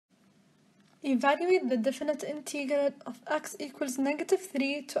Evaluate the definite integral of x equals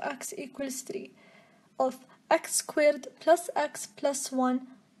 -3 to x equals 3 of x squared plus x plus 1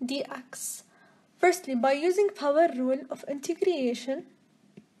 dx. Firstly, by using power rule of integration,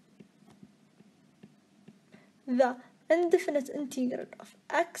 the indefinite integral of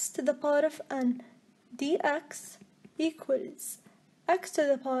x to the power of n dx equals x to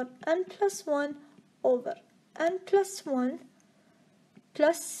the power n plus 1 over n plus 1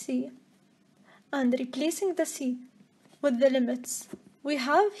 plus c, and replacing the c with the limits we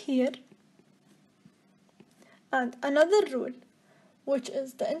have here, and another rule, which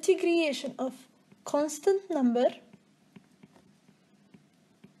is the integration of constant number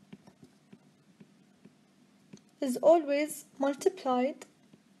is always multiplied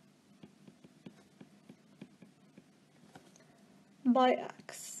by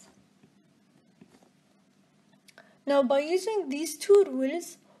x. Now, by using these two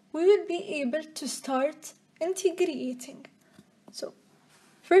rules, we will be able to start integrating. So,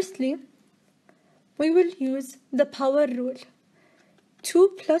 firstly, we will use the power rule. 2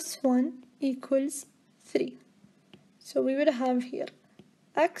 plus 1 equals 3. So we will have here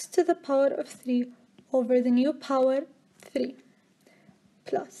x to the power of 3 over the new power 3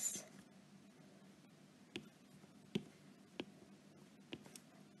 plus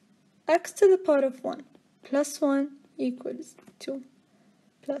x to the power of 1 plus 1 equals 2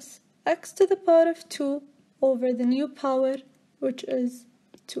 plus x to the power of 2 over the new power, which is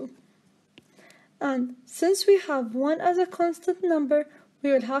 2. And since we have 1 as a constant number,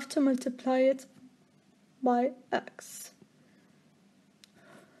 we will have to multiply it by x.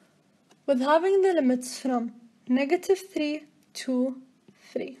 With having the limits from -3 to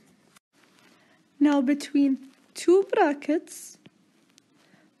 3. Now between two brackets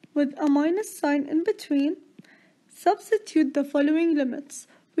with a minus sign in between, substitute the following limits.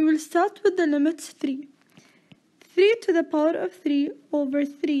 We will start with the limit 3. 3 to the power of 3 over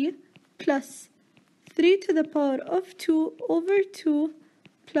 3 plus 3 to the power of 2 over 2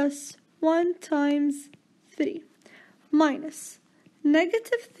 plus 1 times 3 minus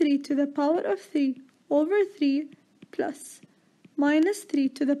 -3 to the power of 3 over 3 plus minus 3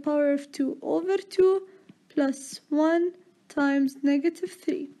 to the power of 2 over 2 plus 1 times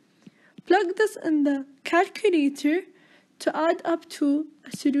 -3. Plug this in the calculator to add up to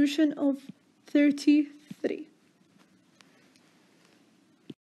a solution of 33.